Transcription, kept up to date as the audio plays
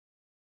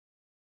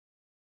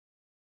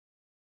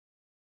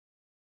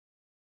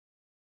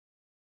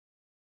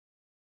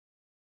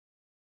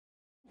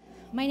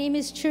My name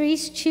is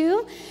Therese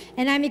Chu,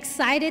 and I'm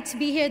excited to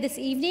be here this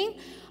evening.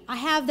 I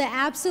have the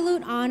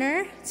absolute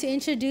honor to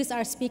introduce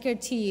our speaker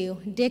to you,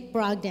 Dick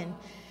Brogden.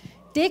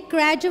 Dick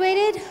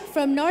graduated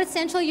from North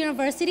Central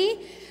University,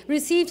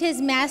 received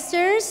his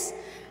master's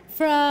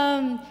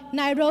from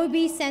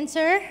Nairobi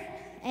Center,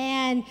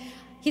 and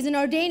he's an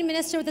ordained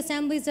minister with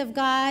Assemblies of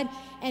God,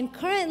 and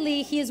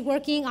currently he is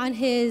working on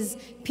his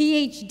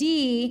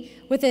PhD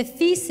with a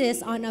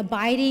thesis on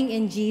abiding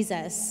in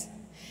Jesus.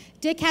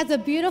 Dick has a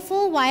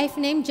beautiful wife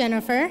named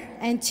Jennifer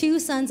and two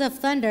sons of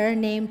thunder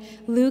named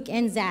Luke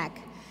and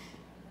Zach.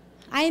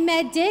 I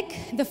met Dick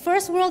the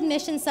first World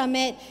Mission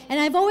Summit, and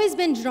I've always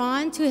been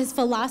drawn to his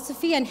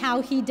philosophy and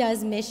how he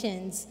does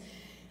missions.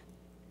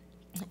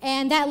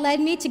 And that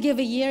led me to give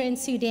a year in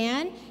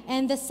Sudan.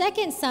 And the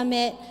second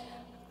summit,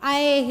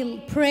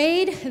 I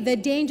prayed the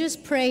dangerous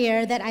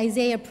prayer that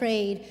Isaiah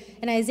prayed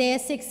in Isaiah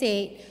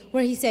 6:8,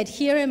 where he said,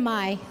 "Here am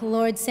I,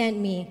 Lord sent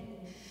me."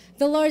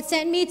 The Lord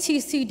sent me to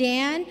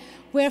Sudan,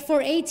 where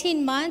for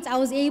 18 months I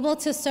was able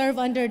to serve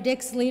under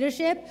Dick's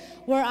leadership,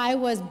 where I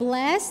was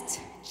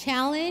blessed,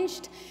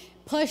 challenged,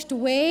 pushed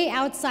way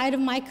outside of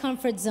my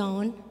comfort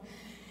zone.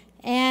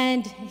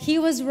 And he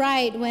was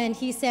right when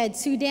he said,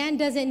 Sudan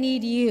doesn't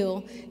need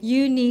you,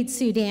 you need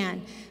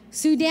Sudan.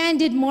 Sudan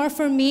did more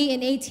for me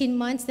in 18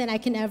 months than I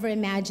can ever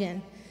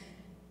imagine.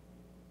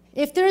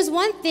 If there's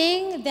one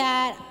thing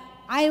that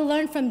I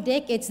learned from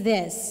Dick, it's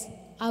this: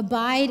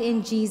 abide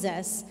in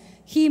Jesus.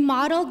 He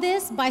modeled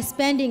this by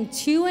spending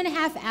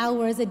 2.5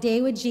 hours a day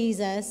with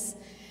Jesus,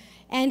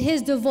 and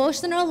his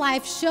devotional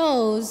life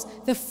shows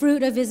the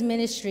fruit of his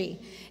ministry.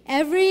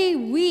 Every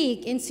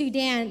week in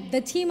Sudan, the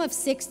team of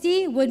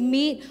 60 would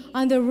meet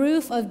on the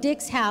roof of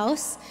Dick's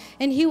house,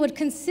 and he would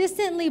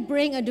consistently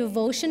bring a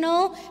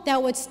devotional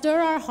that would stir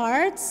our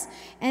hearts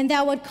and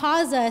that would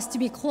cause us to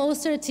be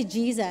closer to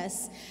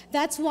Jesus.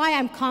 That's why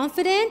I'm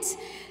confident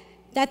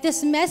that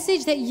this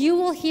message that you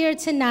will hear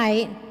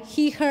tonight,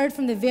 he heard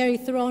from the very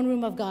throne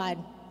room of God.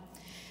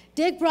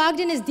 Dick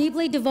Brogden is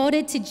deeply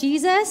devoted to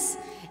Jesus,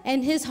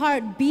 and his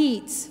heart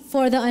beats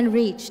for the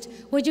unreached.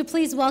 Would you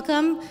please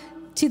welcome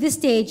to the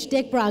stage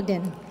Dick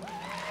Brogden.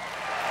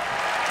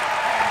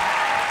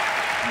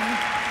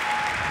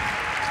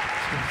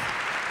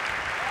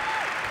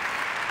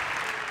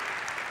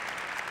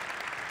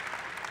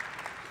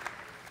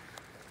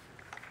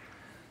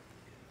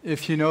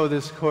 If you know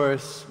this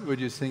chorus, would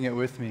you sing it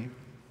with me?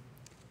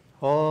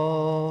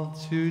 All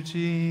to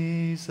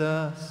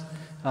Jesus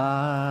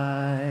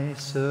I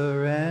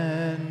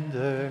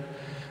surrender,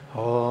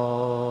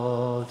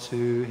 all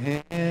to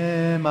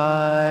him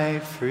I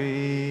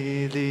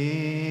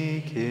freely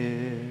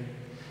give.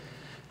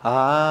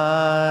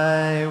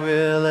 I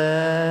will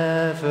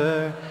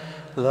ever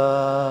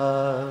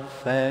love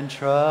and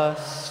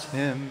trust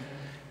him,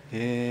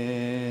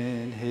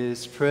 in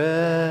his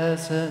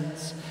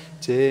presence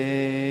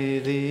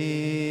daily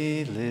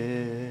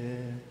live.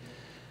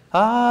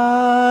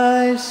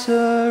 I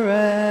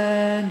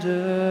surrender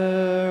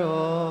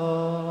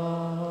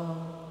all.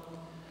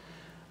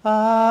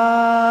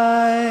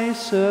 I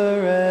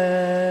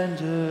surrender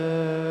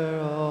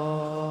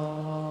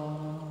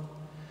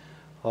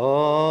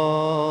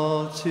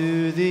all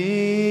to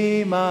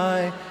thee,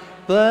 my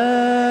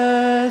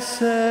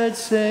blessed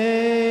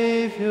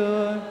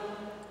Savior,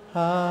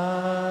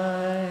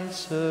 I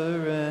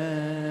surrender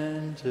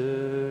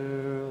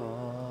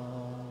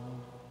all.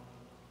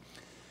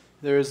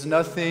 There is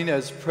nothing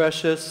as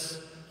precious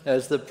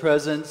as the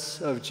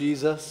presence of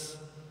Jesus.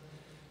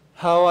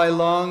 How I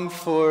long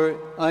for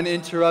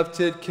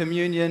uninterrupted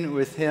communion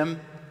with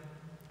him.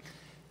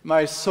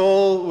 My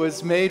soul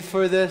was made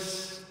for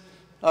this.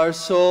 Our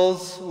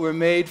souls were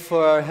made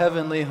for our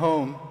heavenly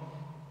home,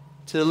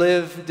 to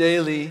live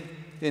daily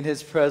in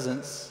his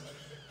presence.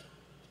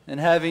 And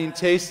having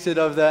tasted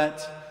of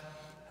that,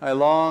 I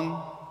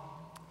long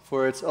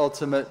for its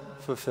ultimate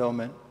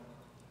fulfillment.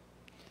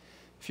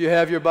 If you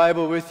have your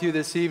Bible with you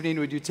this evening,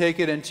 would you take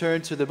it and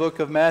turn to the book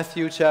of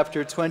Matthew,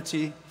 chapter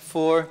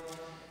 24.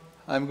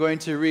 I'm going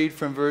to read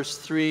from verse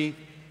 3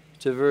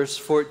 to verse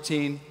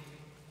 14.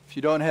 If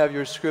you don't have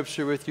your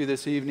scripture with you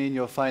this evening,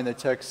 you'll find the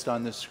text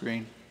on the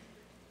screen.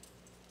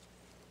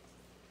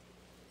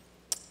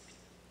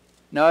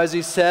 Now as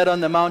he sat on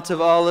the Mount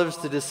of Olives,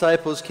 the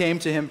disciples came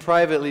to him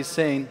privately,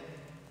 saying,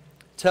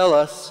 "Tell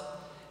us,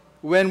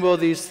 when will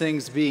these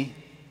things be?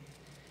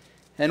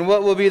 And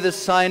what will be the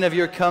sign of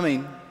your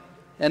coming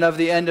and of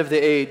the end of the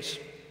age?"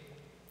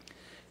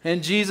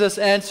 And Jesus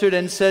answered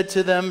and said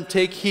to them,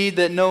 "Take heed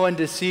that no one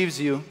deceives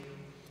you.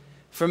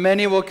 For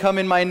many will come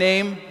in my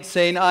name,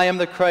 saying, 'I am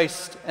the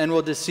Christ,' and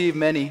will deceive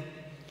many.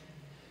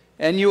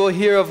 And you will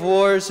hear of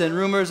wars and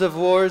rumors of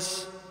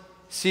wars.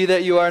 See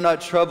that you are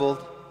not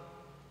troubled.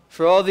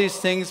 For all these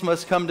things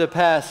must come to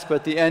pass,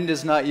 but the end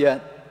is not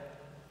yet.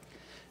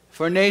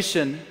 For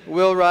nation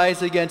will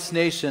rise against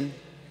nation,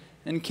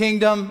 and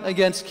kingdom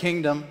against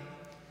kingdom.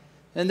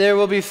 And there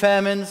will be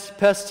famines,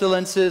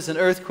 pestilences, and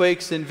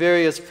earthquakes in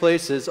various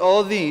places.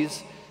 All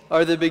these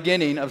are the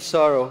beginning of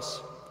sorrows.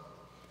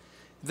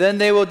 Then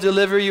they will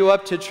deliver you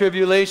up to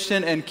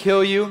tribulation and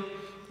kill you,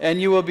 and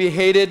you will be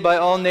hated by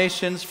all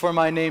nations for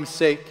my name's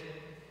sake.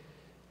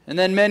 And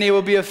then many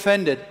will be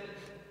offended,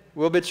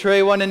 will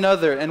betray one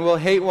another, and will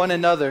hate one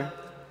another.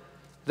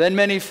 Then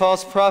many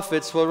false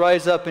prophets will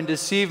rise up and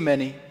deceive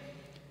many.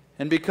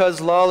 And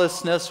because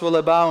lawlessness will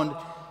abound,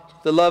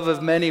 the love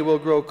of many will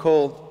grow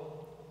cold.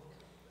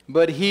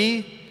 But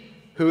he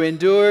who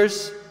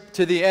endures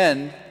to the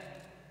end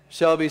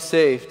shall be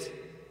saved.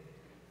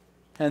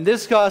 And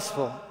this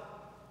gospel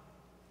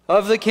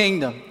of the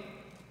kingdom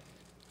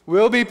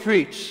will be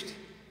preached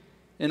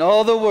in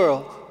all the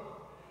world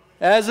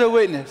as a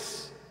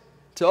witness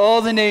to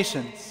all the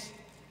nations,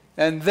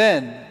 and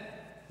then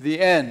the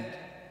end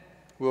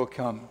will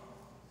come.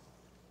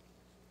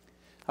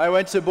 I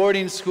went to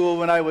boarding school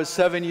when I was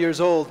 7 years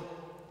old.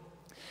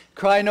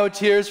 Cry no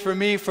tears for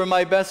me, for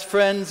my best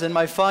friends and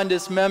my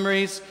fondest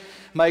memories,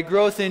 my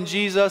growth in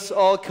Jesus,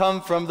 all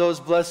come from those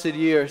blessed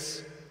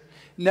years.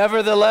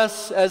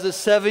 Nevertheless, as a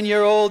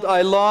 7-year-old,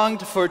 I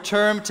longed for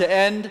term to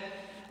end.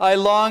 I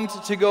longed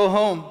to go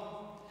home.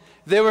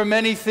 There were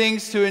many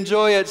things to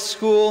enjoy at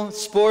school: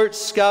 sports,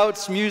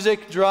 scouts,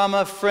 music,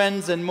 drama,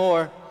 friends, and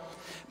more.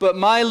 But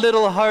my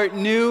little heart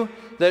knew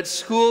that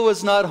school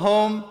was not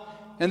home,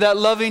 and that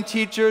loving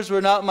teachers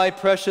were not my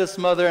precious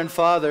mother and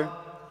father.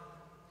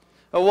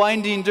 A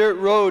winding dirt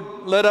road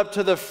led up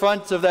to the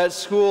front of that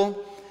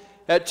school.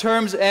 At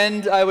term's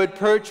end, I would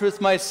perch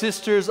with my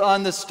sisters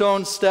on the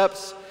stone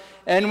steps,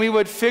 and we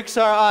would fix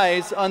our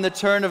eyes on the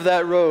turn of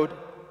that road.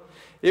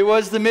 It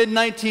was the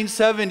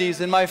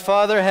mid-1970s, and my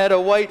father had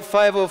a white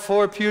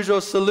 504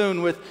 Peugeot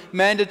saloon with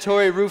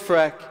mandatory roof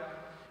rack.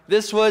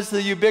 This was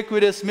the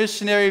ubiquitous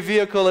missionary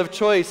vehicle of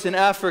choice in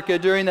Africa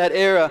during that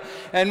era,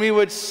 and we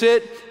would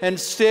sit and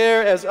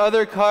stare as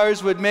other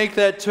cars would make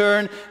that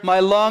turn,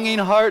 my longing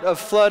heart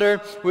aflutter.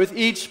 With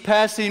each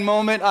passing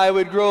moment, I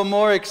would grow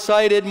more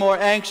excited, more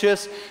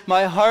anxious.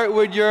 My heart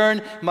would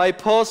yearn, my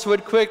pulse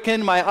would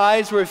quicken, my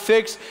eyes were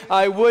fixed.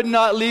 I would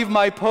not leave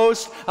my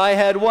post. I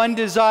had one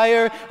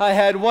desire, I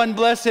had one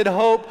blessed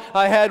hope,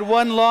 I had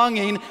one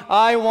longing.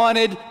 I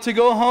wanted to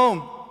go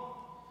home.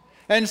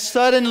 And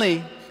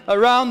suddenly,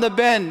 around the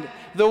bend,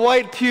 the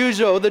white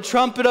Peugeot, the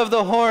trumpet of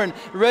the horn,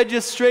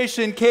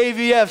 registration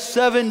KVF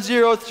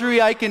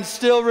 703, I can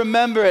still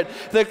remember it.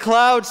 The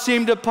clouds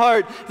seemed to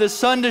part, the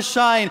sun to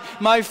shine.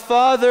 My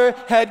Father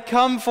had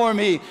come for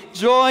me.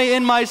 Joy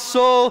in my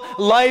soul,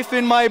 life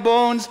in my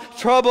bones,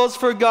 troubles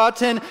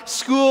forgotten.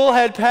 School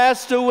had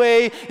passed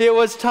away. It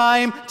was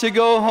time to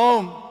go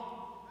home.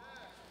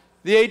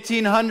 The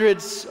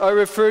 1800s are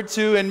referred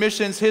to in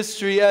missions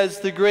history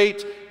as the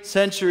Great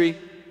Century.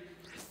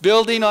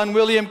 Building on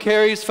William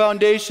Carey's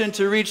foundation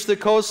to reach the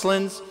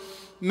coastlands,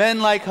 men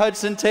like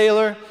Hudson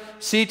Taylor,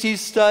 C.T.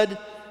 Studd,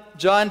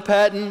 John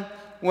Patton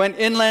went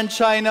inland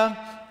China,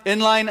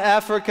 inland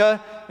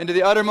Africa, and to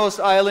the uttermost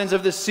islands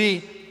of the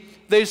sea.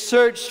 They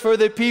searched for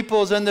the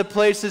peoples and the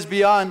places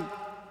beyond.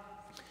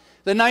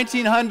 The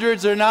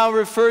 1900s are now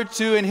referred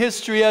to in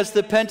history as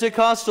the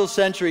Pentecostal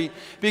century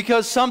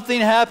because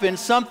something happened,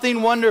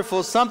 something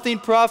wonderful, something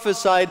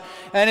prophesied,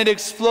 and it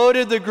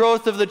exploded the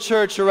growth of the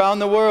church around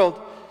the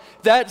world.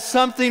 That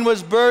something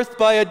was birthed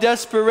by a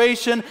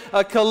desperation,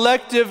 a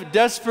collective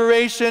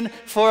desperation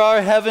for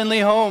our heavenly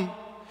home.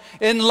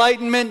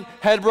 Enlightenment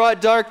had brought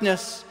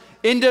darkness.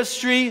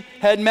 Industry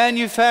had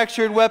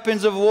manufactured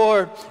weapons of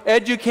war.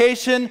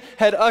 Education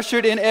had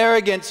ushered in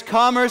arrogance.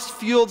 Commerce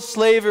fueled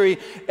slavery.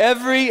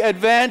 Every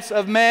advance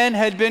of man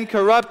had been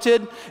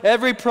corrupted.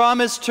 Every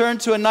promise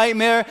turned to a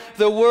nightmare.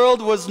 The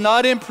world was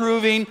not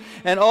improving,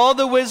 and all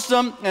the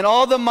wisdom and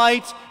all the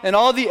might and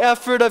all the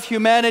effort of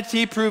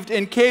humanity proved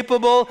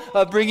incapable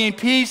of bringing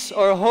peace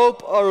or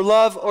hope or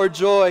love or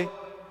joy.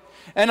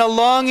 And a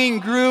longing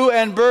grew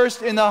and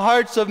burst in the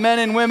hearts of men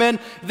and women.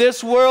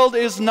 This world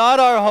is not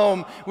our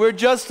home. We're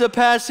just a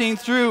passing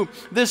through.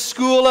 This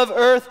school of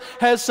earth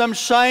has some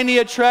shiny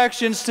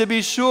attractions, to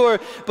be sure,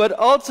 but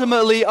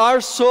ultimately our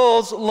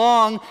souls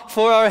long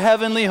for our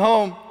heavenly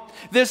home.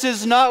 This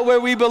is not where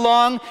we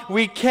belong.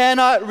 We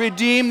cannot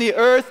redeem the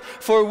earth,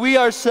 for we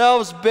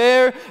ourselves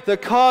bear the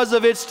cause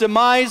of its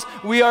demise.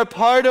 We are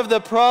part of the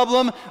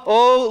problem.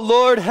 Oh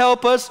Lord,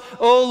 help us.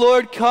 Oh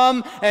Lord,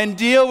 come and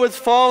deal with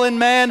fallen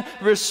man.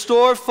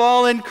 Restore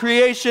fallen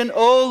creation.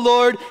 Oh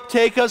Lord,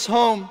 take us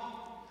home.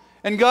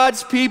 And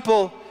God's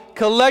people,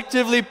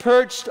 collectively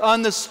perched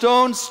on the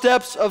stone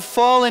steps of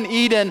fallen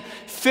Eden,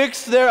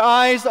 fixed their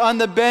eyes on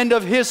the bend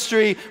of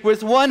history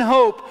with one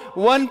hope,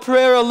 one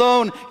prayer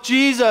alone.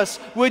 Jesus,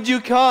 would you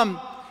come?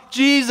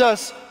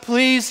 Jesus,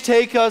 please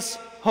take us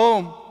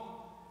home.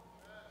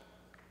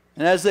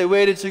 And as they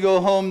waited to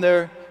go home,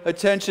 their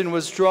attention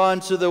was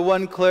drawn to the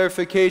one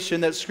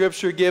clarification that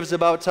Scripture gives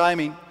about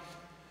timing.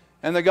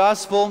 And the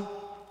gospel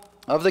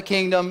of the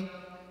kingdom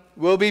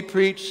will be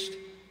preached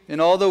in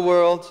all the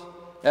world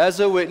as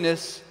a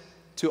witness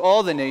to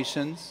all the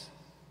nations,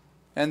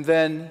 and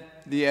then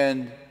the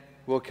end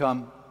will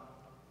come.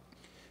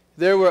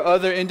 There were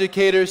other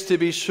indicators, to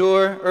be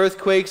sure: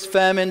 earthquakes,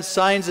 famine,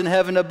 signs in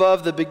heaven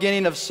above, the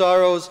beginning of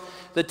sorrows,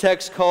 the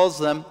text calls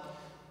them.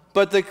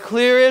 But the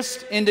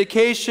clearest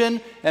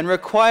indication and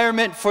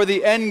requirement for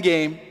the end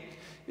game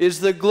is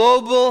the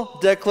global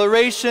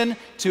declaration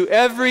to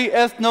every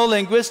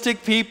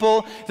ethno-linguistic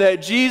people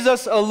that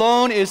Jesus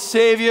alone is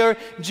Savior,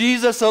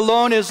 Jesus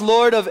alone is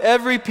Lord of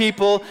every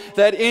people,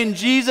 that in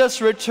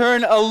Jesus'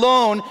 return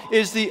alone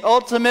is the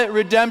ultimate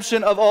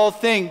redemption of all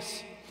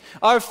things.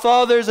 Our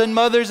fathers and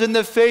mothers in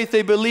the faith,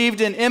 they believed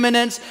in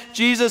imminence.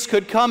 Jesus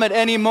could come at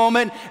any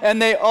moment,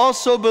 and they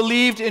also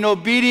believed in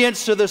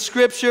obedience to the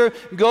Scripture.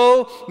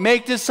 Go,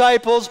 make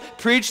disciples,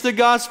 preach the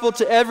gospel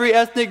to every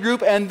ethnic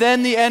group, and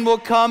then the end will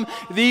come.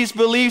 These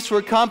beliefs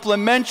were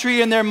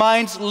complementary in their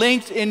minds,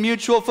 linked in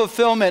mutual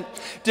fulfillment.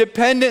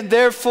 Dependent,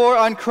 therefore,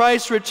 on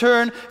Christ's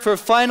return for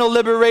final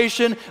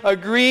liberation,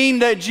 agreeing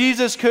that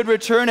Jesus could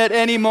return at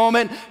any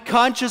moment,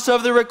 conscious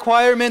of the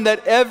requirement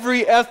that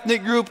every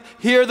ethnic group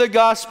hear the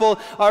gospel,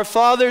 our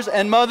fathers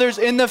and mothers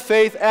in the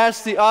faith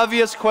asked the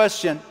obvious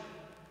question: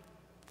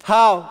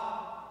 how?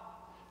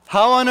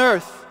 How on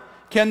earth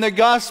can the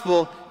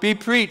gospel be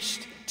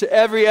preached to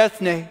every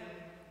ethne?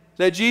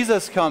 That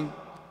Jesus come,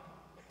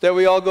 that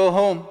we all go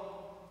home.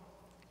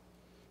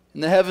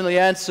 And the heavenly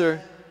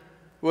answer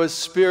was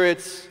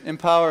Spirit's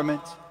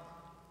empowerment.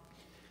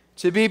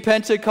 To be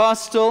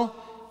Pentecostal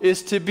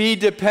is to be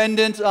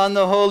dependent on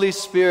the Holy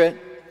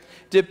Spirit.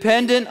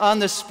 Dependent on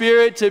the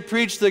Spirit to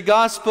preach the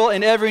gospel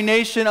in every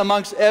nation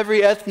amongst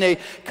every ethne,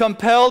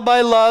 compelled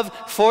by love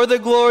for the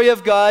glory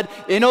of God,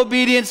 in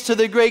obedience to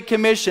the Great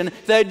Commission,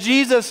 that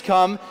Jesus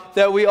come,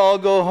 that we all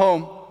go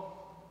home.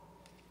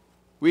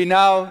 We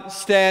now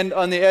stand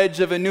on the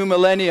edge of a new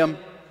millennium,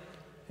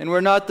 and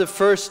we're not the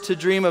first to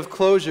dream of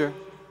closure.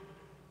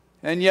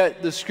 And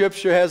yet the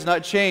Scripture has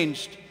not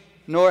changed,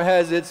 nor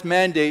has its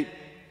mandate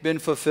been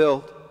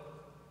fulfilled.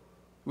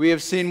 We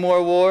have seen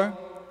more war,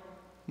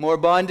 more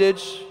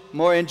bondage,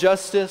 more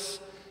injustice,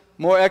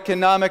 more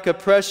economic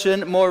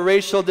oppression, more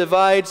racial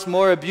divides,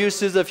 more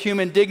abuses of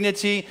human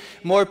dignity,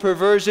 more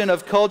perversion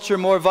of culture,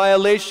 more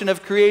violation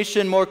of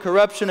creation, more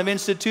corruption of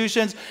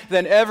institutions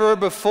than ever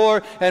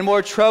before, and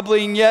more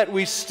troubling yet,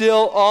 we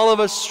still, all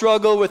of us,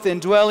 struggle with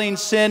indwelling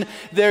sin.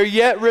 There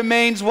yet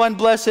remains one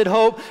blessed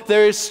hope.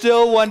 There is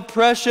still one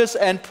precious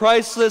and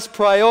priceless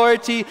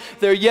priority.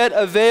 There yet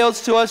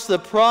avails to us the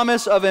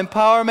promise of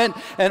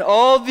empowerment, and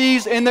all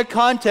these in the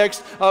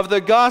context of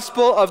the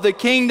gospel of the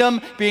kingdom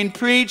being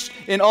preached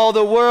in all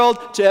the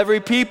world to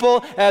every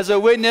people as a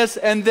witness,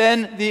 and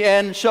then the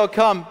end shall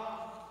come.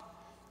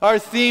 Our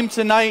theme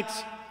tonight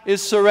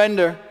is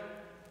surrender.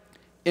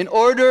 In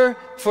order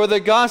for the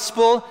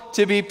gospel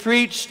to be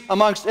preached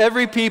amongst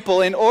every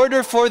people, in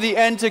order for the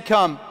end to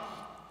come,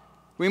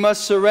 we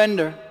must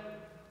surrender.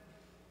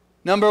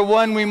 Number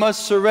one, we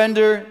must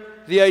surrender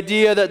the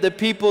idea that the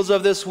peoples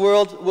of this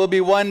world will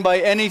be won by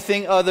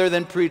anything other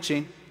than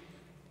preaching.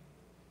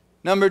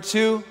 Number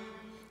two,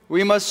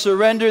 we must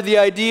surrender the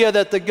idea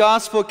that the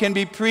gospel can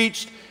be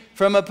preached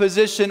from a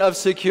position of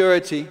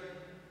security.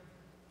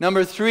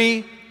 Number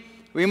three,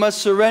 we must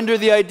surrender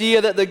the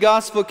idea that the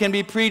gospel can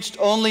be preached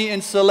only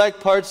in select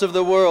parts of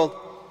the world.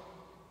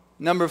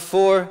 Number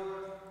four,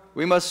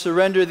 we must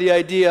surrender the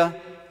idea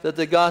that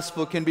the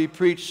gospel can be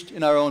preached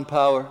in our own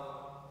power.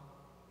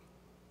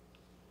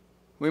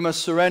 We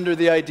must surrender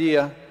the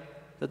idea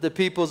that the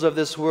peoples of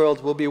this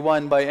world will be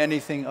won by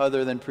anything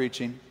other than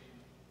preaching.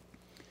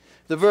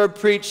 The verb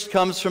preached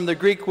comes from the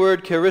Greek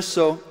word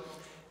charisso,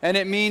 and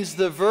it means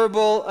the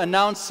verbal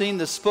announcing,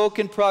 the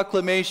spoken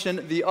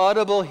proclamation, the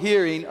audible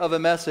hearing of a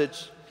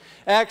message.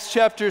 Acts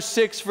chapter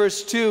 6,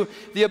 verse 2,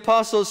 the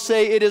apostles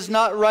say, "It is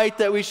not right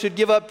that we should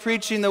give up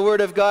preaching the word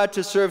of God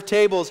to serve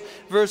tables."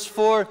 Verse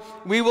 4,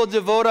 "We will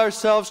devote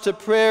ourselves to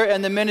prayer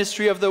and the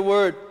ministry of the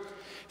word."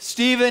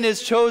 Stephen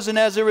is chosen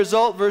as a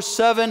result. Verse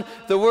 7,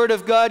 the word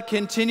of God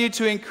continued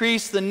to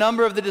increase, the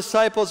number of the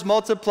disciples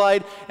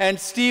multiplied, and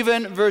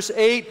Stephen, verse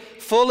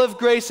 8, full of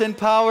grace and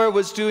power,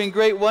 was doing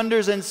great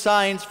wonders and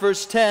signs.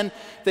 Verse 10,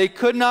 they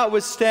could not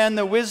withstand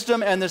the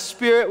wisdom and the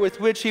spirit with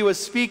which he was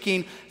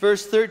speaking.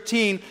 Verse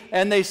 13,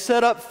 and they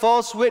set up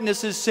false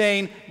witnesses,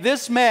 saying,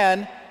 "This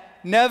man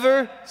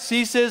never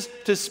ceases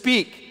to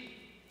speak,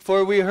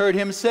 for we heard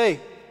him say."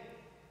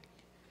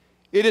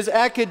 It is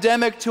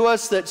academic to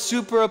us that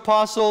super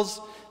apostles,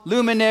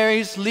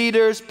 luminaries,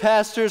 leaders,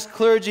 pastors,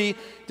 clergy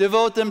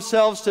devote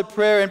themselves to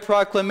prayer and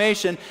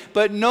proclamation.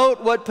 But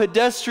note what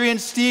pedestrian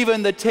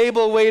Stephen, the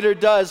table waiter,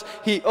 does.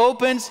 He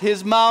opens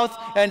his mouth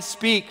and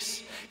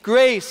speaks.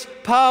 Grace,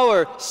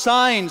 power,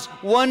 signs,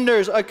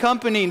 wonders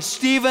accompanying.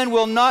 Stephen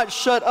will not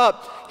shut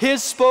up.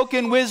 His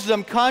spoken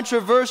wisdom,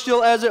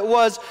 controversial as it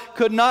was,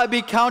 could not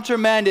be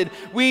countermanded.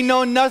 We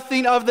know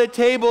nothing of the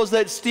tables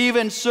that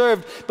Stephen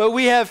served, but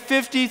we have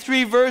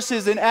 53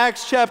 verses in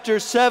Acts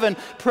chapter 7,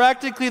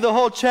 practically the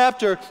whole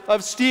chapter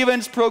of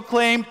Stephen's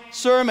proclaimed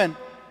sermon.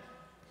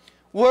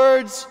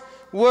 Words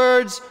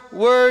words,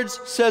 words,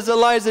 says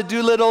Eliza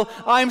Doolittle.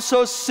 I'm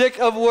so sick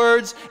of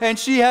words, and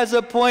she has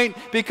a point,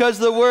 because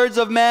the words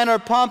of man are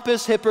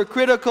pompous,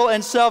 hypocritical,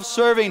 and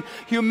self-serving.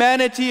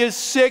 Humanity is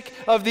sick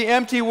of the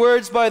empty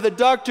words by the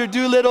Dr.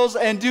 Doolittles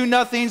and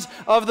do-nothings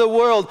of the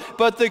world.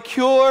 But the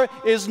cure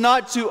is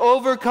not to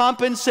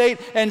overcompensate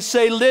and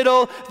say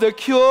little. The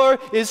cure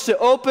is to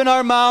open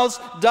our mouths,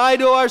 die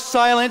to our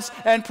silence,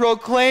 and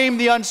proclaim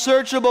the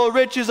unsearchable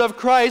riches of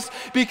Christ,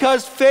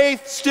 because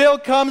faith still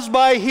comes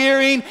by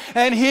hearing,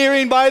 and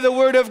hearing by the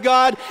word of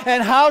God.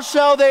 And how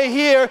shall they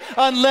hear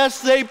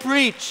unless they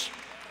preach?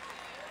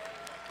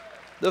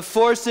 The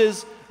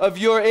forces of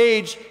your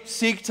age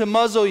seek to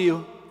muzzle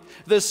you.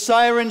 The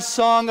siren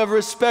song of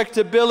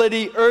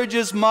respectability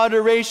urges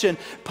moderation.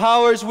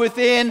 Powers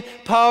within,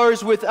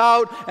 powers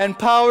without, and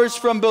powers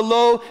from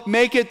below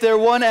make it their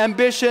one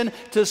ambition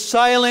to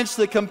silence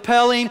the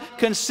compelling,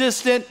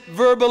 consistent,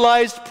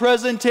 verbalized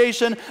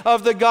presentation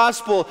of the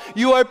gospel.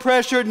 You are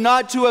pressured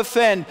not to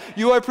offend.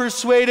 You are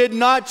persuaded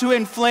not to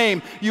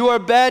inflame. You are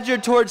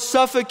badgered towards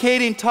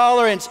suffocating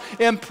tolerance.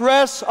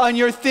 Impress on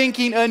your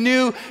thinking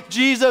anew.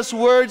 Jesus'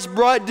 words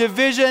brought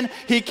division.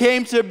 He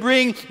came to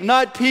bring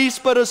not peace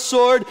but a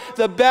sword.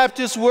 The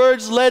Baptist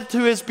words led to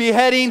his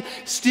beheading.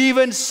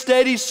 Stephen's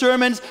steady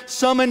sermons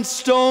summoned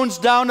stones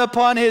down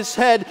upon his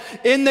head.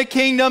 In the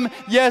kingdom,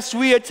 yes,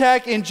 we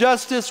attack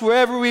injustice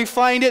wherever we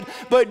find it,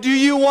 but do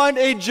you want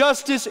a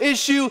justice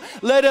issue?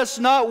 Let us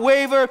not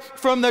waver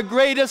from the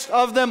greatest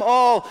of them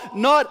all.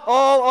 Not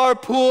all are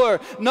poor,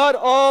 not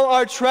all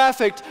are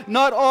trafficked,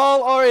 not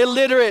all are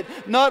illiterate,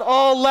 not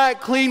all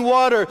lack clean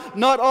water,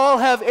 not all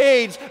have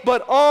AIDS,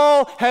 but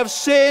all have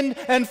sinned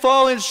and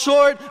fallen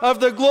short of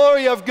the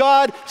glory of God.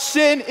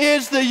 Sin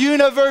is the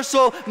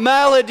universal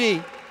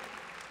malady.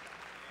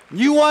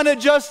 You want a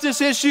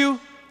justice issue?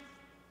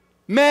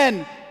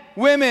 Men,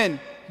 women,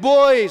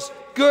 boys,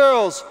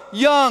 girls,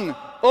 young,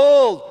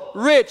 old,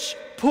 rich,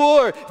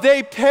 poor,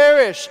 they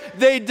perish,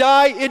 they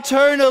die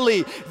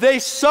eternally, they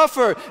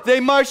suffer, they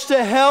march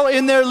to hell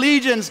in their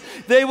legions,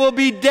 they will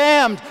be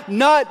damned,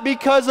 not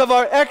because of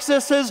our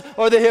excesses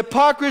or the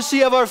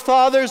hypocrisy of our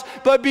fathers,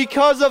 but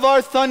because of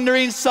our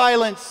thundering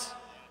silence.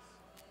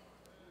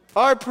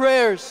 Our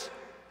prayers,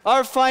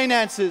 our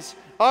finances,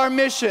 our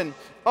mission,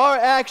 our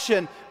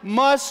action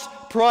must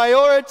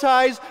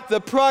prioritize the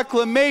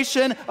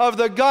proclamation of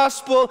the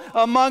gospel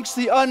amongst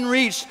the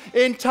unreached.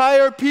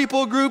 Entire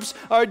people groups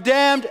are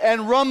damned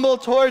and rumble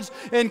towards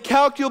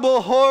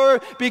incalculable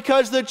horror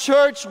because the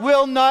church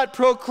will not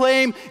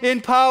proclaim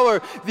in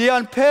power. The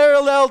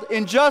unparalleled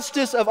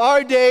injustice of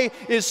our day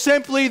is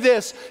simply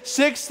this: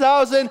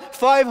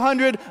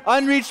 6,500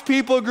 unreached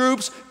people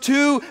groups,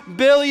 2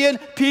 billion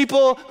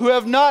people who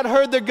have not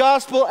heard the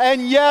gospel,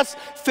 and yes,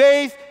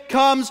 faith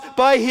comes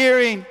by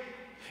hearing.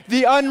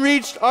 The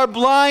unreached are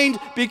blind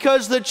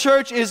because the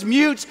church is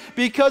mute,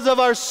 because of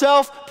our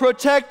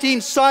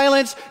self-protecting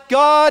silence.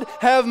 God,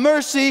 have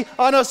mercy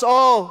on us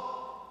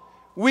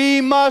all. We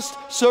must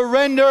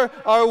surrender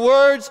our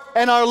words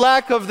and our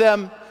lack of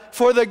them,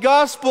 for the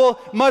gospel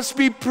must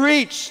be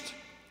preached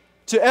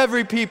to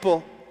every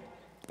people,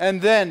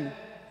 and then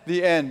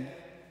the end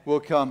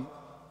will come.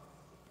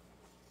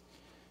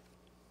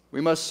 We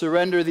must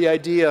surrender the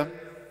idea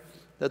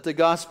that the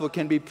gospel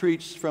can be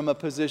preached from a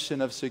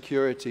position of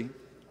security.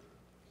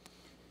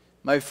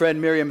 My friend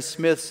Miriam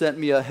Smith sent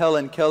me a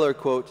Helen Keller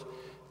quote.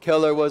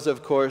 Keller was,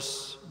 of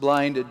course,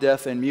 blind,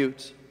 deaf, and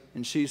mute,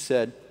 and she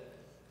said,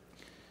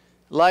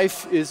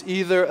 "Life is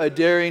either a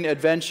daring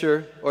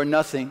adventure or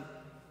nothing.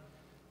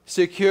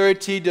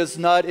 Security does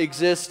not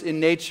exist in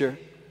nature,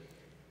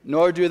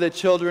 nor do the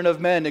children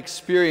of men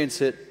experience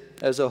it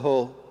as a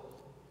whole.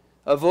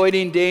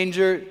 Avoiding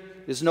danger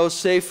is no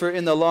safer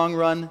in the long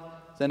run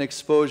than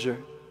exposure.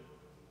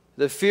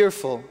 The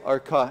fearful are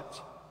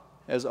caught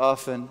as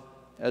often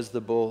as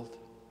the bold."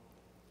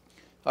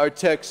 Our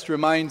text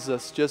reminds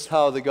us just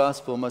how the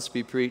gospel must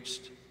be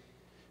preached.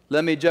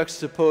 Let me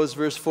juxtapose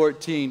verse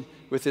 14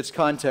 with its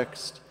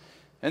context.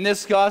 In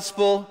this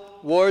gospel,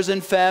 wars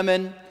and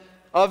famine,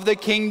 of the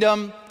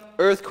kingdom,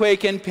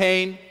 earthquake and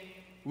pain,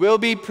 will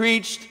be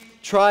preached,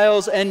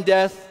 trials and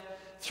death,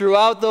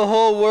 throughout the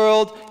whole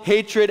world,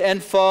 hatred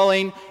and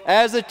falling,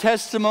 as a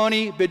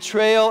testimony,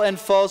 betrayal and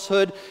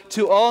falsehood,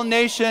 to all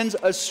nations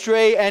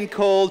astray and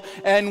cold.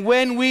 And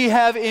when we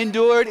have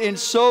endured in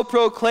so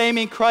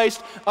proclaiming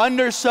Christ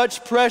under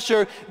such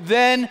pressure,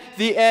 then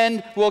the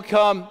end will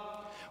come.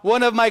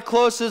 One of my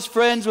closest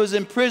friends was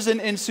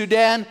imprisoned in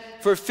Sudan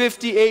for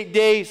 58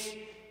 days.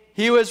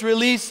 He was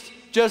released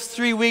just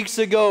 3 weeks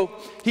ago.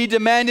 He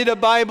demanded a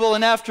Bible,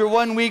 and after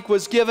 1 week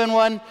was given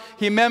one.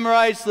 He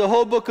memorized the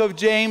whole book of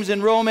James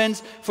and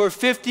Romans. For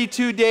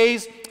 52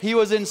 days, he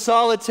was in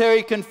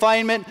solitary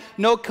confinement,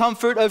 no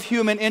comfort of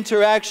human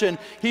interaction.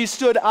 He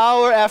stood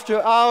hour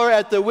after hour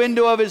at the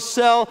window of his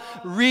cell,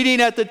 reading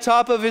at the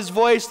top of his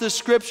voice the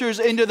scriptures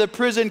into the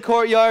prison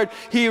courtyard.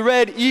 He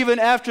read even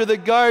after the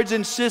guards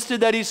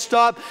insisted that he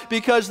stop,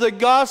 because the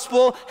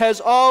gospel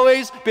has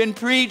always been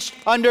preached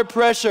under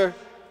pressure.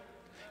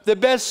 The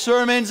best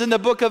sermons in the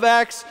book of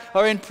Acts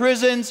are in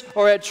prisons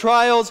or at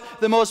trials.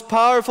 The most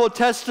powerful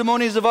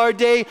testimonies of our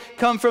day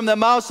come from the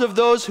mouths of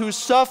those who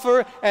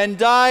suffer and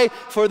die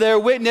for their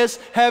witness,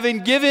 having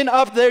given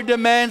up their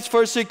demands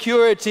for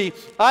security.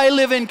 I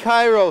live in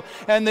Cairo,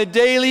 and the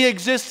daily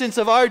existence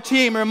of our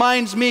team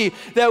reminds me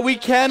that we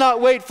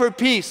cannot wait for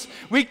peace.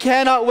 We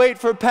cannot wait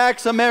for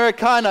Pax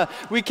Americana.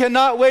 We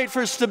cannot wait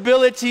for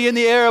stability in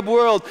the Arab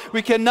world.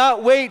 We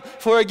cannot wait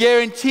for a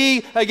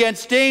guarantee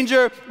against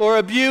danger or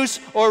abuse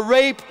or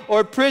rape,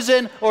 or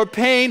prison, or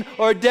pain,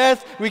 or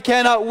death. We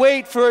cannot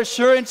wait for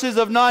assurances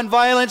of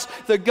nonviolence.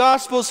 The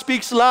gospel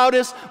speaks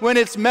loudest when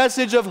its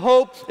message of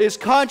hope is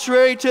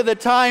contrary to the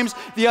times.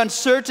 The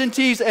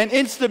uncertainties and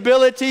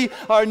instability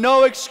are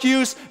no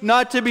excuse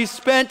not to be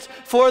spent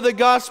for the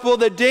gospel.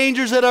 The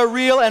dangers that are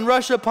real and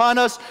rush upon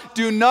us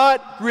do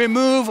not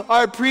remove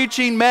our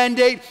preaching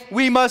mandate.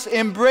 We must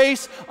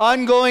embrace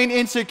ongoing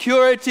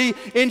insecurity.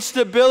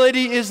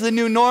 Instability is the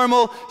new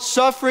normal.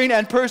 Suffering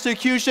and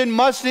persecution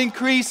must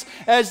increase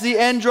as the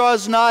end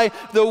draws nigh.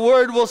 The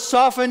word will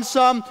soften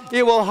some,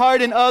 it will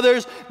harden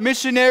others.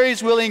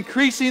 Missionaries will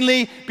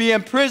increasingly be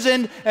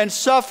imprisoned and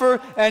suffer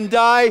and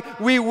die.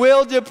 We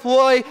will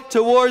deploy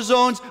to war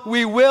zones.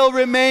 We will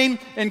remain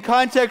in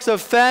context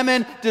of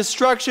famine,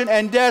 destruction,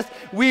 and death.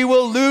 We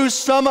will lose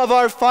some of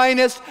our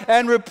finest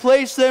and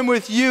replace them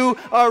with you,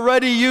 our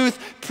ruddy youth.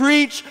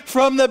 Preach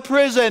from the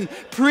prison.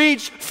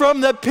 Preach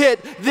from the pit.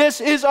 This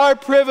is our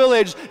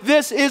privilege.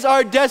 This is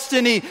our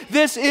destiny.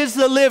 This is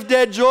the live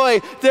dead joy.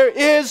 There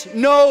is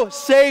no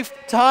safe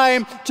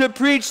time to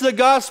preach the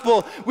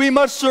gospel. We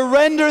must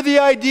surrender the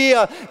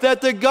idea that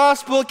the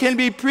gospel can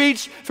be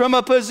preached from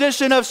a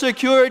position of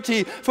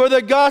security, for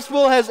the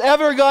gospel has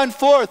ever gone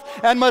forth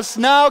and must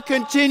now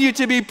continue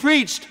to be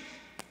preached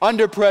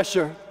under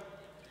pressure.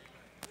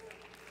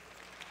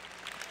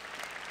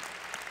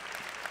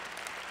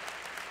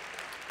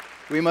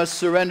 We must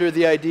surrender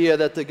the idea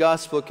that the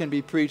gospel can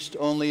be preached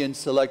only in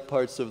select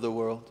parts of the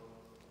world.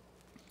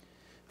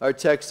 Our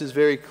text is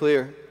very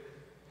clear.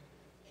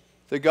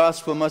 The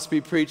gospel must be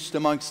preached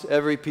amongst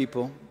every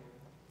people.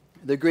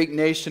 The Greek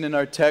nation in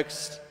our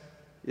text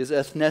is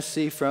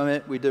ethnesi. From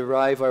it we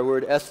derive our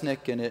word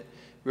ethnic, and it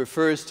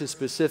refers to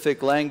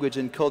specific language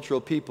and cultural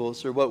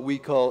peoples, or what we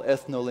call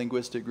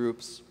ethno-linguistic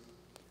groups.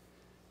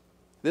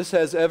 This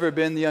has ever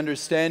been the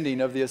understanding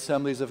of the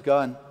Assemblies of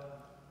God.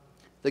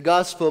 The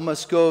gospel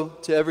must go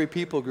to every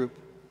people group.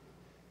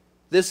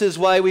 This is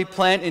why we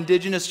plant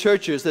indigenous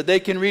churches, that they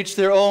can reach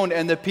their own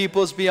and the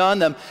peoples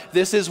beyond them.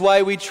 This is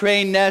why we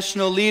train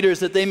national leaders,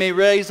 that they may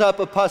raise up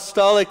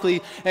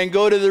apostolically and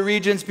go to the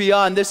regions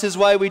beyond. This is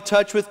why we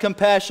touch with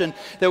compassion,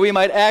 that we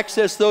might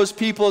access those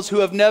peoples who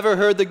have never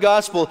heard the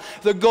gospel.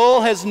 The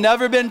goal has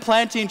never been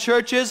planting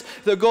churches.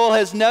 The goal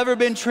has never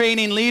been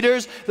training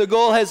leaders. The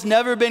goal has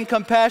never been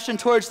compassion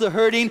towards the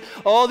hurting.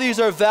 All these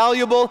are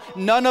valuable.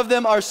 None of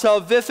them are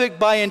salvific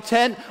by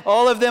intent.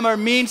 All of them are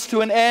means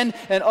to an end,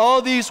 and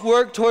all these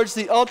work towards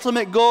the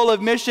ultimate goal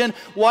of mission.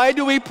 Why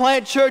do we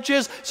plant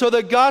churches? So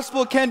the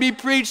gospel can be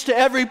preached to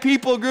every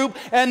people group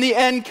and the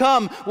end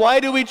come. Why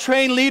do we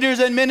train leaders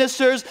and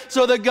ministers?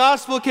 So the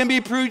gospel can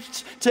be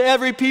preached to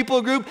every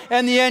people group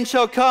and the end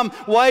shall come.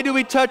 Why do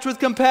we touch with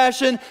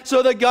compassion?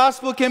 So the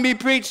gospel can be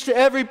preached to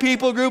every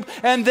people group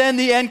and then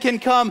the end can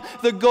come.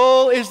 The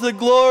goal is the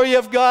glory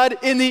of God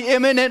in the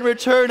imminent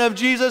return of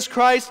Jesus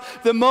Christ.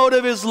 The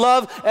motive is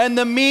love, and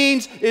the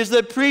means is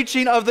the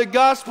preaching of the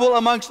gospel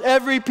amongst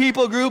every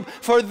people group,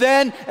 for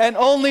then and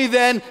only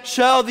then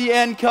shall the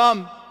end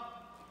come.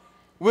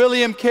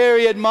 William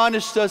Carey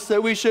admonished us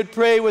that we should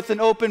pray with an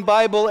open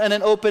Bible and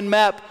an open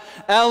map.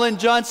 Alan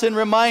Johnson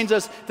reminds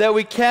us that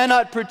we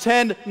cannot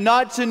pretend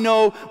not to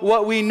know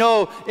what we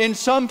know. In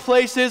some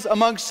places,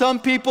 among some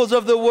peoples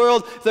of the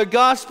world, the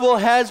gospel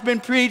has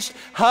been preached.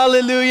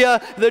 Hallelujah.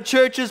 The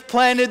church is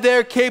planted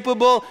there,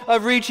 capable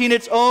of reaching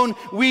its own.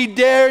 We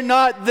dare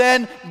not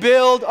then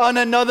build on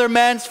another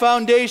man's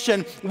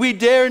foundation. We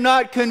dare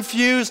not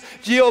confuse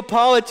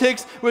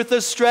geopolitics with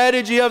the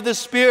strategy of the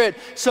Spirit.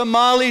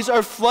 Somalis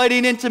are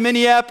flooding into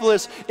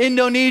Minneapolis.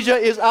 Indonesia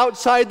is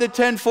outside the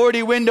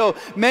 1040 window.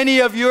 Many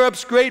of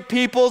Europe's great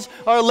peoples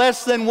are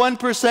less than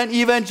 1%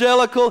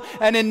 evangelical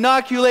and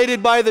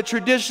inoculated by the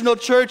traditional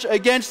church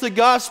against the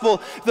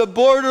gospel. The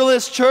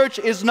borderless church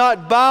is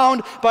not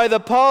bound by the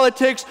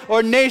politics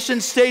or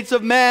nation states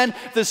of man.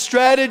 The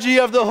strategy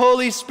of the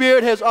Holy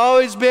Spirit has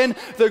always been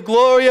the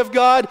glory of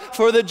God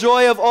for the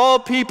joy of all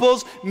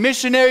peoples.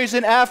 Missionaries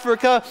in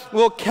Africa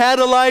will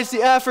catalyze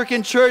the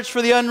African church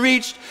for the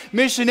unreached.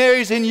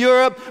 Missionaries in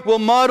Europe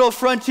will model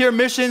frontier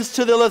missions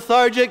to the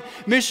lethargic.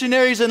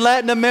 Missionaries in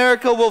Latin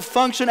America will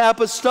function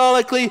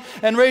apostolically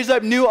and raise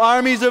up new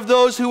armies of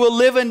those who will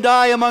live and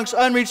die amongst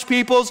unreached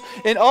peoples.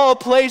 In all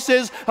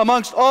places,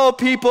 amongst all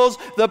peoples,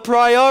 the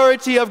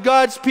priority of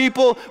God's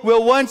people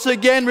will once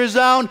again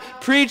resound.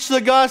 Preach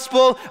the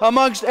gospel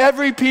amongst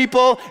every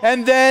people,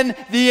 and then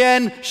the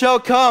end shall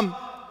come.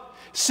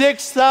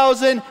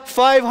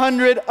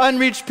 6,500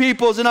 unreached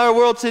peoples in our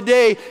world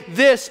today.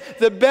 This,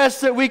 the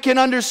best that we can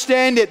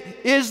understand it,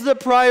 is the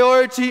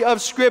priority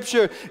of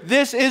Scripture.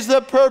 This is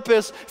the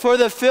purpose for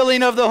the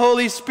filling of the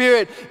Holy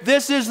Spirit.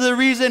 This is the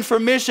reason for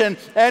mission.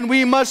 And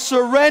we must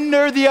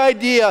surrender the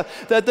idea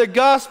that the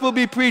gospel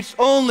be preached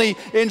only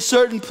in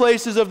certain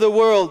places of the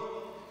world.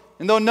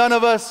 And though none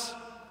of us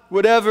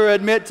would ever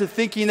admit to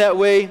thinking that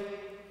way,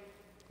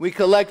 we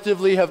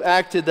collectively have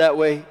acted that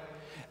way.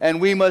 And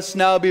we must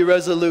now be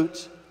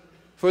resolute,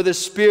 for the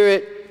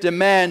Spirit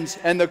demands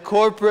and the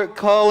corporate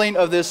calling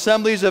of the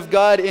assemblies of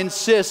God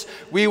insists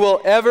we will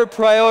ever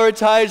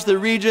prioritize the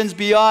regions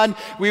beyond,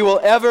 we will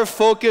ever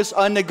focus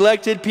on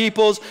neglected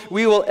peoples,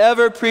 we will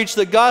ever preach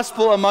the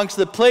gospel amongst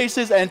the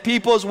places and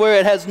peoples where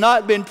it has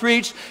not been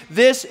preached.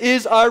 This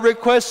is our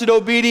requested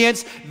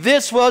obedience.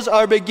 This was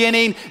our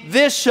beginning.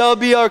 This shall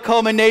be our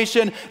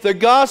culmination. The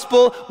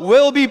gospel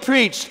will be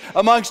preached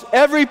amongst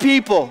every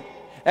people,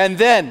 and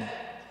then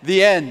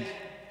the end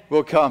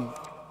will come.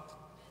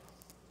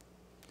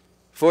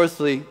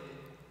 Fourthly,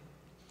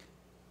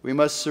 we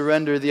must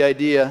surrender the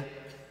idea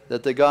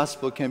that the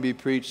gospel can be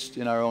preached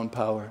in our own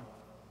power.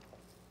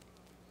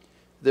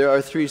 There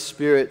are three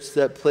spirits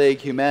that plague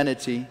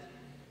humanity,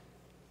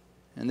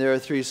 and there are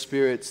three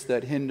spirits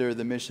that hinder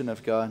the mission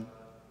of God.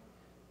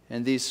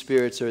 And these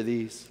spirits are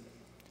these: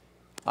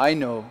 I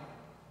know,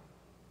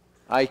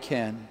 I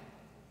can,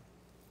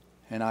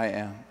 and I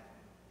am.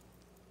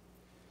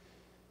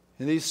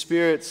 And these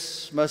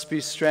spirits must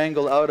be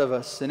strangled out of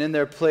us, and in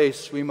their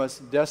place we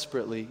must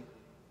desperately,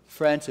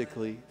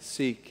 frantically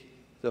seek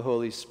the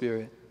Holy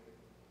Spirit.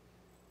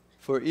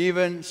 For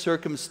even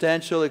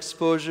circumstantial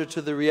exposure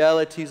to the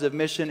realities of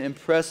mission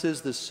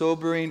impresses the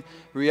sobering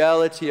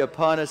reality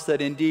upon us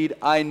that indeed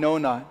I know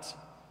not,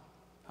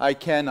 I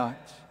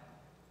cannot,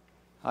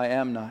 I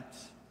am not.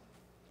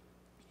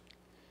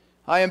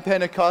 I am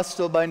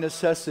Pentecostal by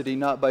necessity,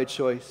 not by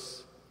choice.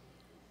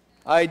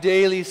 I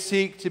daily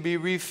seek to be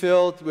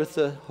refilled with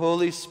the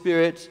Holy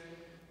Spirit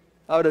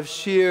out of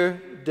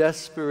sheer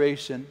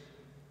desperation.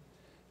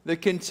 The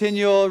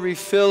continual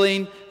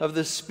refilling of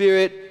the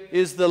Spirit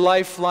is the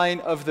lifeline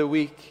of the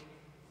weak.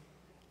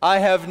 I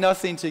have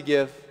nothing to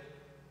give.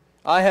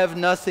 I have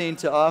nothing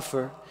to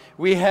offer.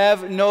 We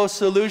have no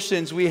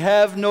solutions. We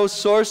have no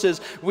sources.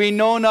 We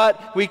know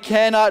not, we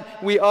cannot,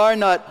 we are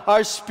not.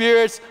 Our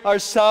spirits are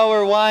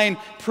sour wine,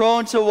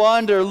 prone to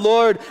wander.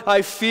 Lord,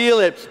 I feel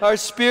it. Our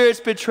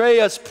spirits betray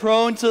us,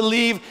 prone to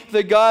leave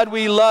the God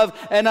we love.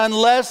 And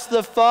unless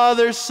the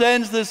Father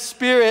sends the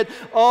Spirit,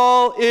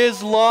 all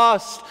is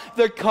lost.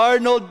 The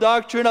cardinal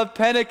doctrine of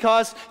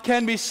Pentecost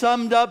can be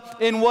summed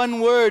up in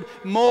one word: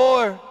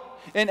 more.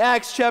 In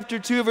Acts chapter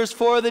 2, verse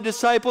 4, the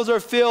disciples are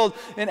filled.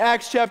 In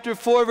Acts chapter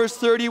 4, verse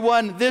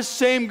 31, this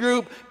same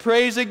group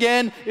prays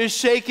again, is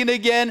shaken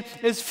again,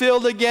 is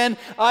filled again.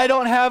 I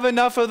don't have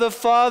enough of the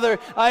Father.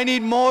 I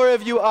need more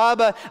of you,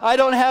 Abba. I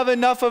don't have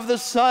enough of the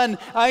Son.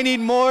 I need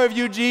more of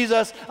you,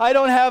 Jesus. I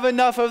don't have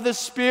enough of the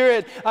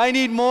Spirit. I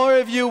need more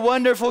of you,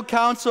 wonderful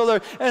Counselor.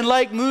 And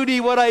like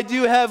Moody, what I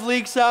do have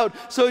leaks out.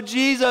 So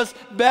Jesus,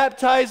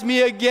 baptize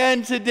me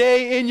again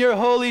today in your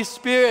Holy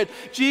Spirit.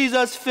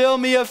 Jesus, fill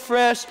me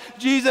afresh.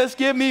 Jesus,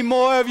 give me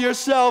more of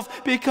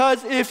yourself,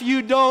 because if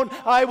you don't,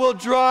 I will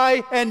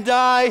dry and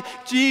die.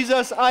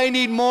 Jesus, I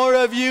need more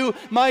of you.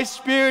 My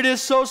spirit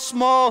is so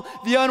small.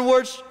 The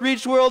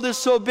unreached world is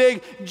so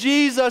big.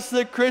 Jesus,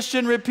 the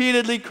Christian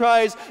repeatedly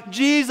cries.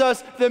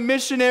 Jesus, the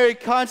missionary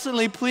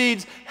constantly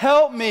pleads.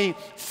 Help me,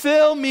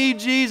 fill me,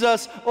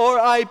 Jesus, or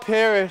I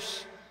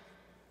perish.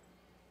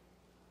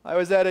 I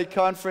was at a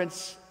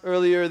conference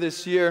earlier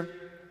this year.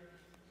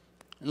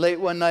 Late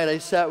one night, I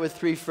sat with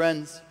three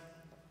friends.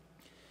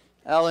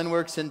 Alan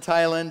works in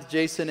Thailand,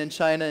 Jason in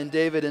China, and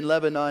David in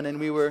Lebanon, and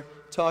we were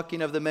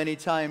talking of the many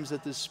times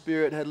that the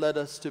Spirit had led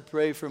us to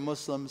pray for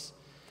Muslims,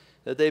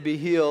 that they be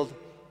healed,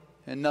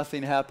 and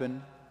nothing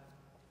happened.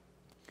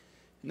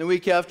 And the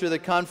week after the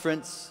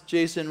conference,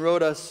 Jason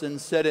wrote us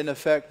and said in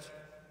effect,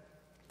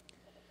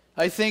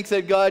 I think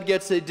that God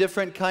gets a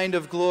different kind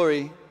of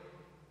glory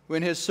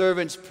when His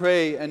servants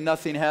pray and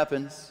nothing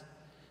happens,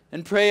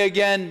 and pray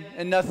again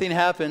and nothing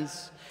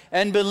happens,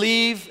 and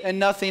believe and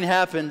nothing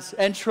happens,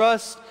 and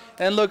trust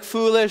and look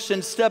foolish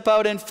and step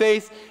out in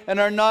faith and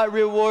are not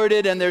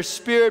rewarded, and their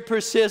spirit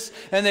persists,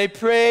 and they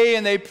pray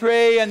and they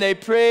pray and they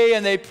pray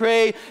and they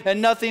pray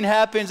and nothing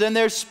happens, and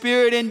their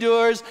spirit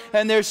endures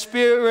and their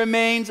spirit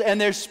remains and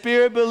their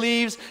spirit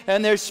believes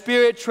and their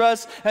spirit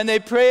trusts, and they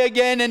pray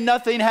again and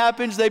nothing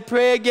happens, they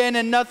pray again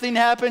and nothing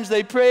happens,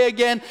 they pray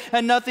again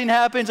and nothing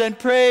happens, and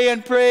pray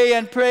and pray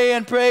and pray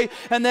and pray,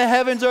 and the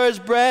heavens are as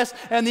brass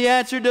and the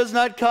answer does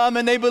not come,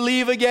 and they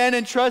believe again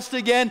and trust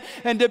again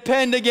and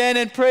depend again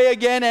and pray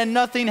again, and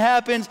nothing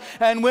happens.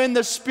 And when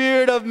the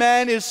spirit of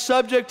man is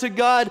subject to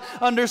God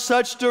under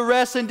such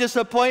duress and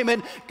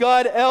disappointment,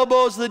 God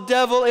elbows the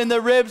devil in the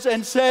ribs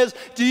and says,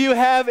 do you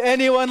have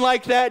anyone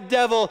like that,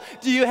 devil?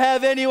 Do you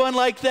have anyone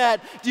like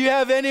that? Do you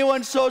have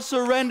anyone so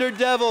surrendered,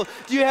 devil?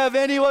 Do you have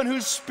anyone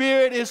whose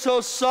spirit is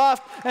so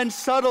soft and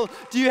subtle?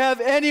 Do you have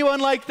anyone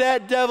like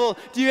that, devil?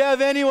 Do you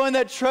have anyone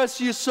that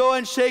trusts you so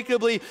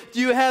unshakably? Do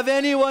you have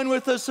anyone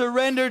with a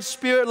surrendered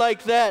spirit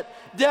like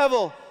that?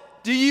 Devil,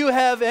 do you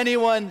have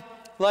anyone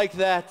like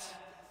that?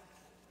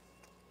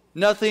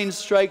 Nothing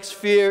strikes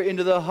fear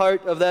into the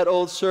heart of that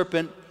old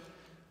serpent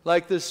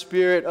like the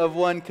spirit of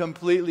one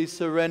completely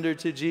surrendered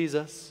to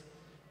Jesus.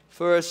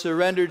 For a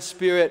surrendered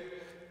spirit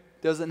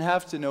doesn't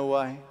have to know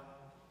why.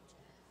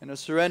 And a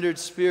surrendered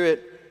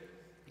spirit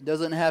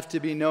doesn't have to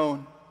be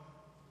known.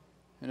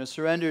 And a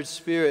surrendered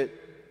spirit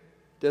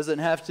doesn't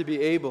have to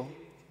be able.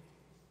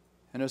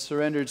 And a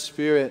surrendered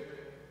spirit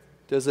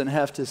doesn't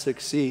have to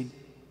succeed.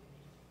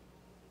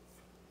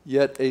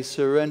 Yet a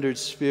surrendered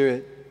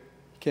spirit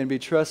can be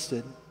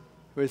trusted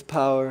with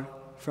power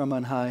from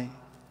on high.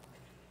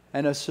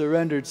 And a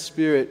surrendered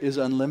spirit is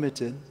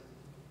unlimited.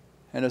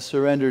 And a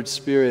surrendered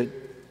spirit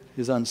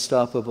is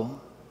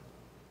unstoppable.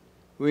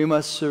 We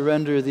must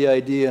surrender the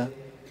idea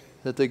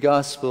that the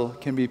gospel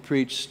can be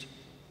preached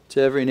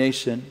to every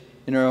nation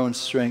in our own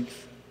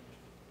strength.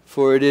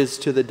 For it is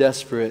to the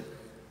desperate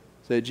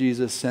that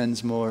Jesus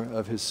sends more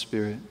of his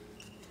Spirit.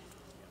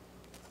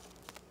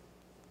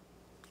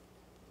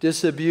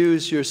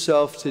 Disabuse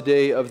yourself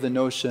today of the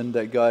notion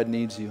that God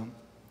needs you.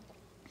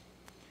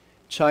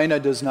 China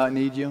does not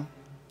need you.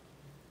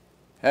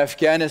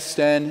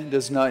 Afghanistan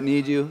does not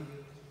need you.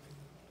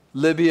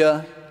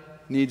 Libya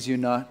needs you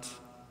not.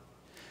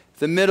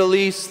 The Middle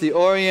East, the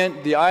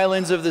Orient, the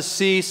islands of the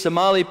sea,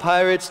 Somali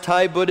pirates,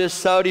 Thai Buddhists,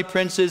 Saudi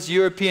princes,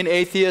 European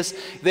atheists,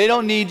 they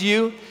don't need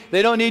you.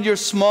 They don't need your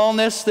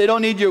smallness. They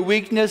don't need your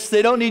weakness.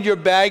 They don't need your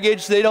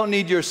baggage. They don't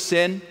need your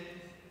sin.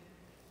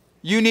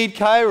 You need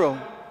Cairo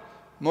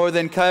more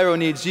than Cairo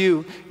needs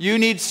you. You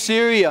need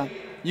Syria.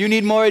 You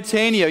need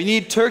Mauritania. You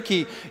need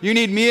Turkey. You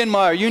need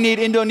Myanmar. You need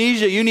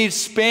Indonesia. You need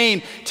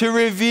Spain to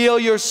reveal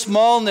your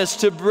smallness,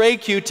 to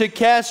break you, to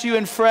cast you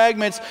in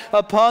fragments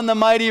upon the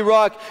mighty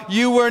rock.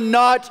 You were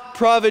not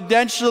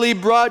providentially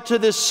brought to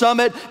this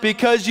summit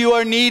because you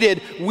are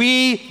needed.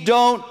 We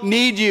don't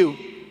need you.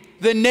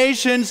 The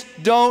nations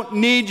don't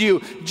need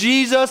you.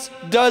 Jesus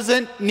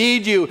doesn't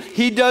need you.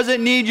 He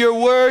doesn't need your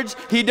words.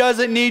 He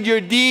doesn't need your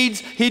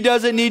deeds. He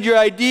doesn't need your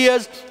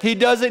ideas. He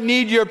doesn't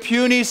need your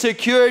puny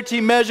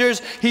security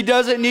measures. He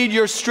doesn't need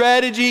your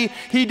strategy.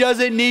 He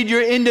doesn't need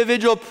your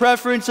individual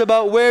preference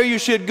about where you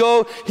should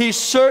go. He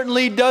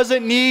certainly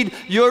doesn't need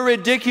your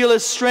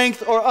ridiculous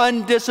strength or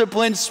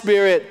undisciplined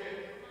spirit.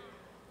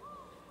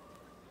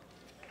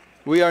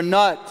 We are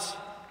not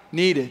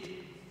needed.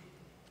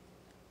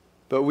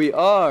 But we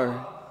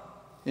are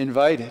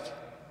invited.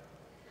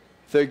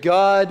 The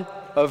God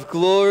of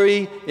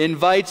glory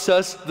invites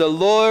us. The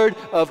Lord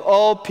of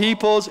all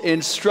peoples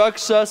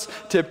instructs us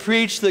to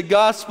preach the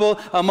gospel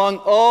among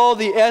all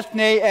the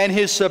ethne, and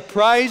his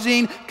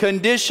surprising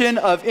condition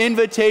of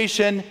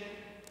invitation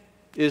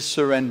is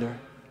surrender.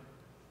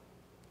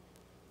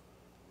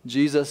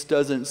 Jesus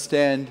doesn't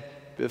stand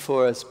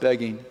before us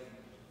begging.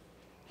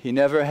 He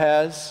never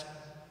has,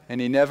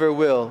 and he never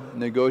will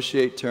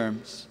negotiate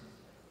terms.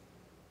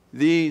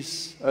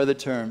 These are the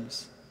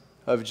terms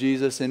of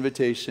Jesus'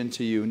 invitation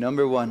to you.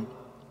 Number one,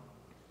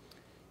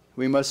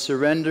 we must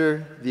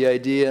surrender the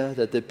idea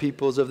that the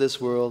peoples of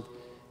this world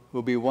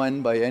will be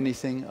won by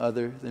anything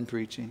other than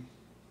preaching.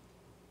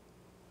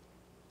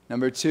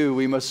 Number two,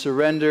 we must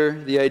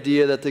surrender the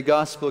idea that the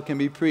gospel can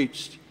be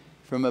preached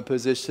from a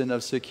position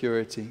of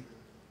security.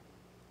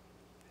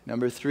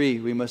 Number three,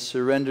 we must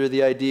surrender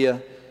the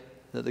idea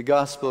that the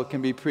gospel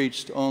can be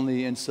preached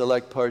only in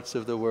select parts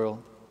of the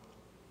world.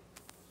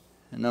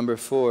 And number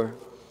four,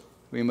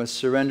 we must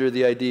surrender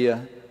the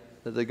idea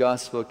that the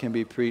gospel can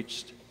be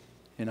preached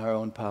in our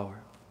own power.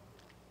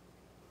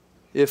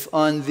 If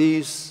on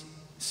these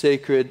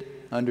sacred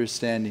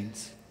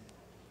understandings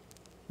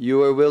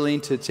you are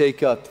willing to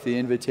take up the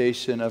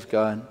invitation of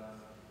God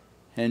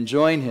and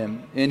join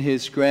him in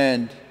his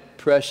grand,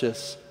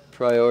 precious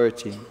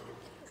priority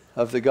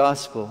of the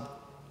gospel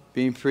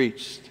being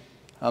preached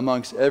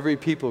amongst every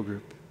people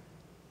group,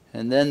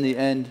 and then the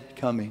end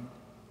coming,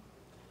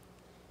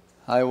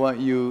 I want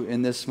you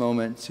in this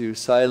moment to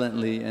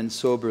silently and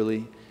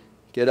soberly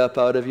get up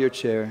out of your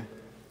chair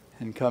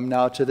and come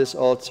now to this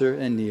altar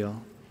and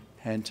kneel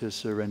and to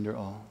surrender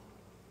all.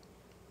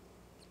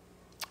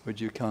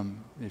 Would you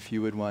come if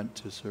you would want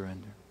to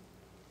surrender?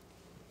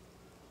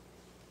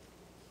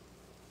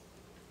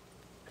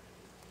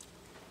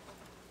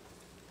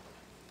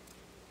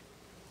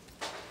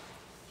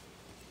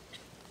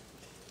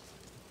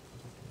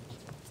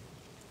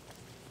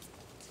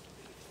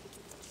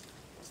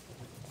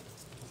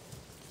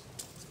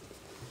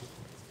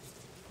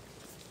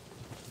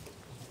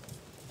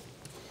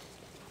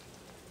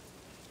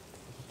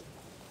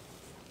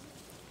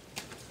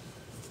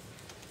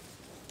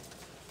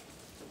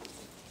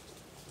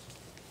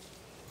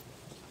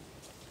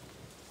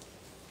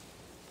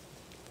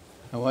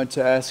 want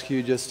to ask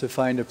you just to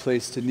find a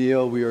place to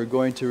kneel. We are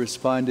going to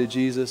respond to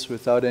Jesus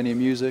without any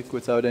music,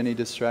 without any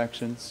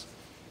distractions.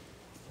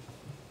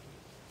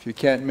 If you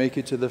can't make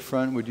it to the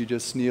front, would you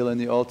just kneel in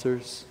the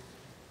altars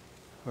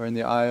or in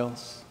the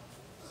aisles?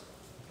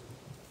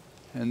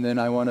 And then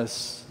I want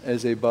us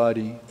as a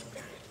body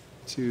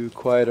to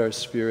quiet our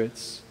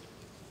spirits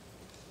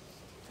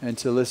and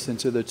to listen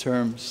to the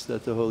terms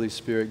that the Holy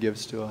Spirit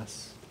gives to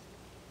us.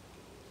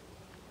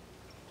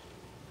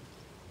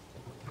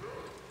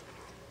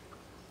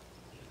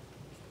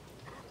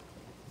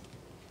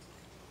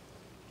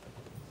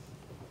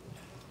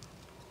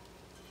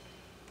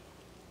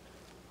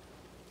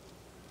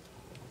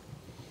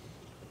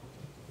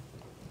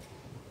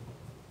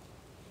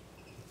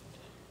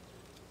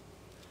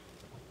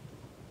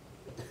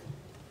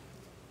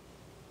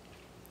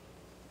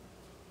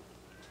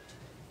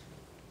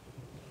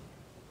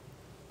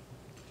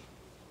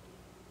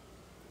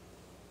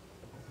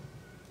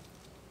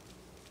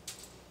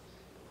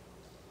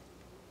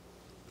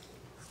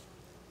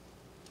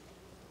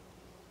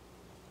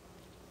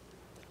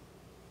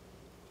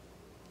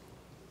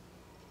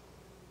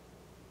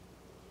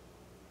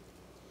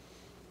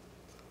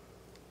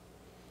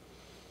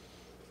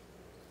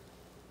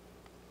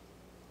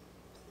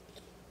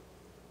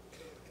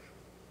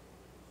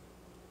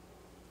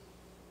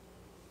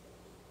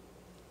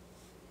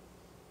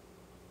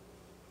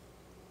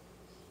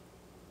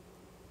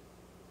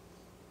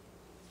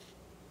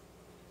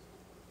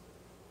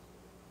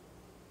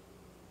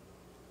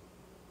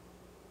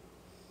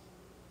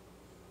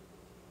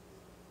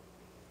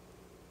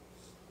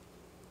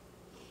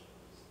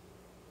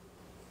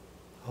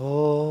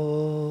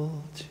 All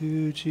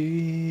to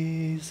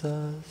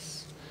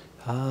Jesus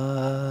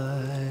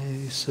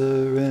I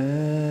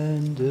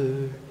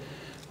surrender,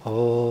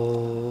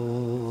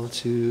 all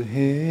to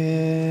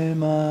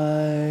Him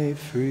I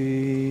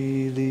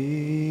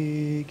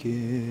freely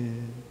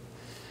give.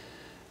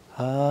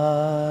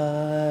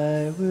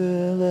 I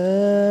will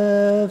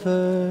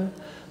ever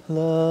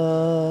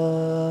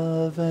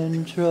love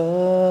and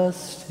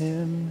trust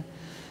Him,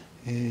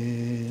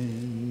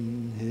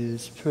 in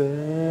His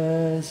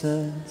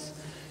presence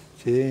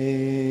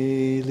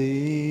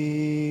daily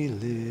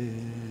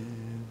live.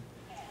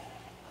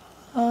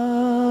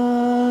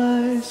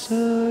 I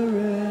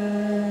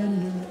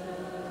surrender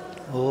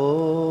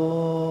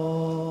all.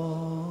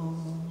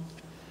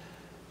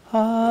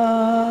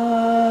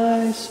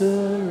 I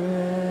surrender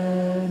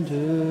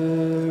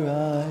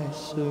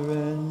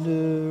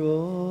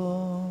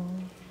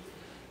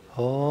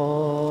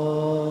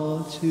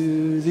all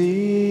to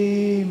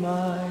Thee,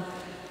 my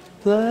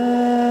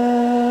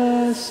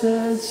blessed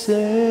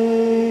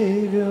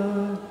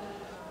Savior.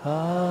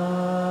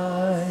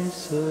 I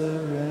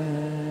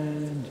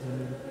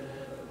surrender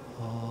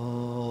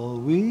all.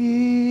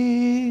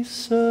 We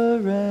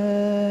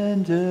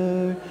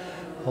surrender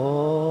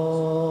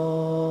all.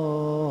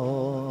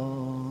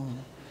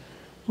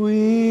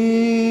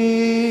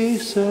 We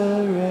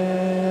surrender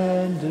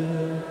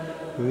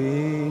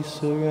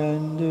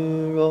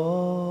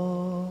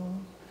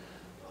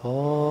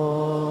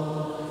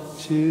all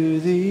to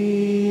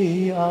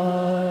Thee,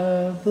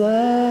 our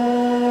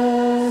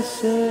blessed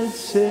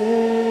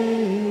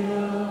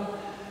Savior.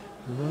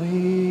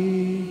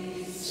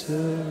 We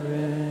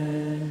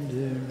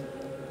surrender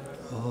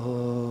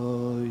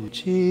all.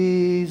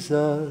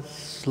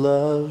 Jesus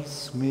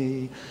loves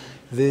me,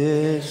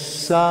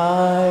 this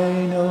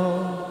I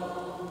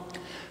know,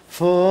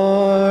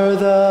 for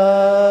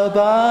the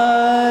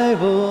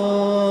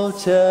Bible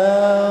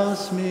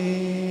tells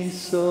me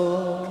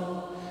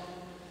so.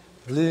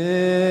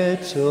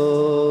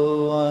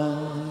 Little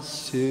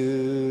ones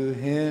to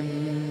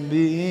Him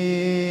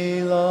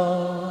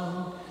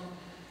belong.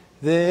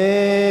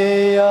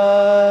 They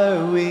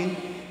are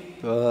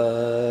weak,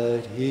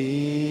 but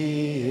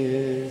He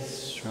is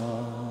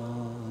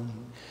strong.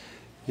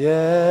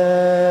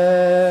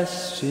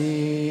 Yes,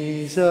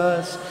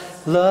 Jesus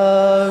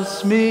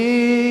loves me.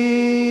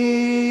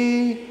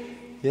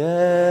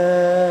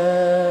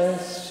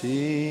 Yes,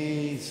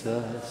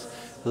 Jesus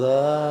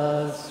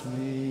loves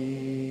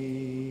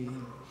me.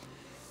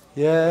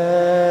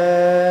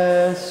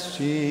 Yes,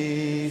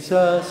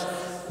 Jesus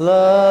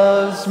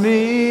loves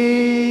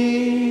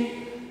me.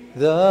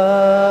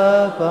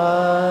 The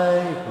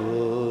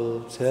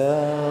Bible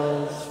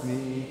tells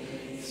me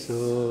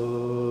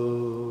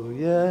so.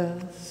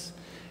 Yes,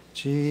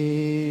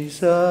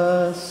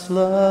 Jesus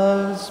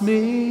loves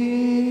me.